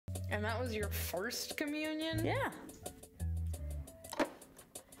And that was your first communion? Yeah.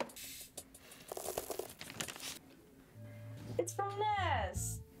 It's from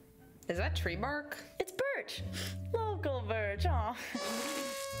Ness. Is that tree bark? It's birch. Local birch, aw.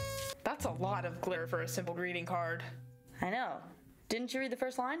 That's a lot of glitter for a simple greeting card. I know. Didn't you read the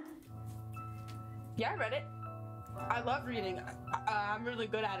first line? Yeah, I read it. I love reading. I'm really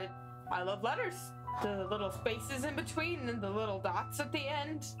good at it. I love letters. The little spaces in between and the little dots at the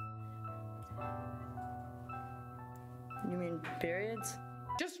end. You mean periods?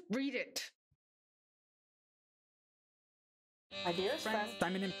 Just read it. My dearest friend.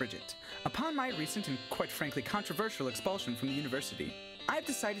 Simon and Bridget, upon my recent and quite frankly controversial expulsion from the university, I've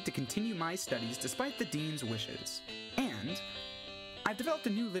decided to continue my studies despite the dean's wishes. And I've developed a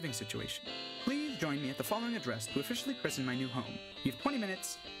new living situation. Please join me at the following address to officially christen my new home. You have 20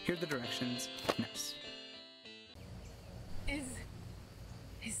 minutes. Here are the directions. Ness.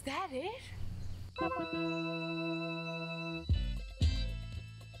 Is that it?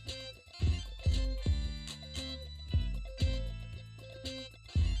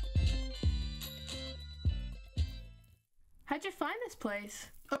 How'd you find this place?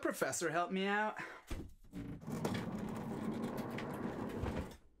 A professor helped me out.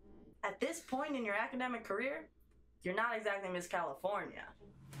 At this point in your academic career, you're not exactly Miss California.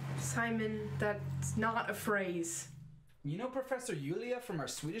 Simon, that's not a phrase. You know Professor Julia from our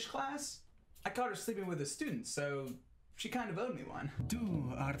Swedish class? I caught her sleeping with a student, so she kind of owed me one.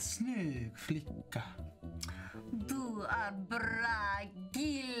 Du är snygg flicka. Du är bra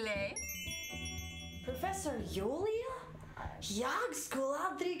kille. Professor Julia? Jag skulle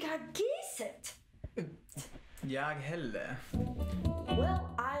aldrig ha gissat. Jag heller.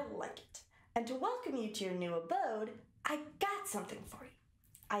 Well, I like it. And to welcome you to your new abode, I got something for you.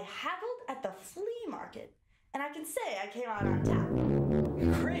 I haggled at the flea market, and I can say I came out on top.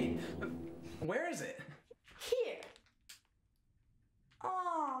 Great! Where is it? Here.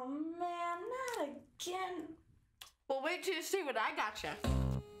 Oh man, not again. Well, wait till you see what I got you.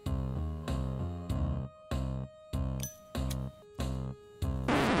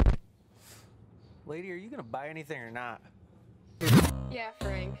 Lady, are you gonna buy anything or not? Yeah,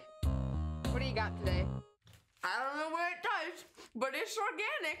 Frank. What do you got today? I don't know what it does, but it's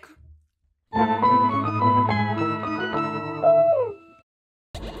organic.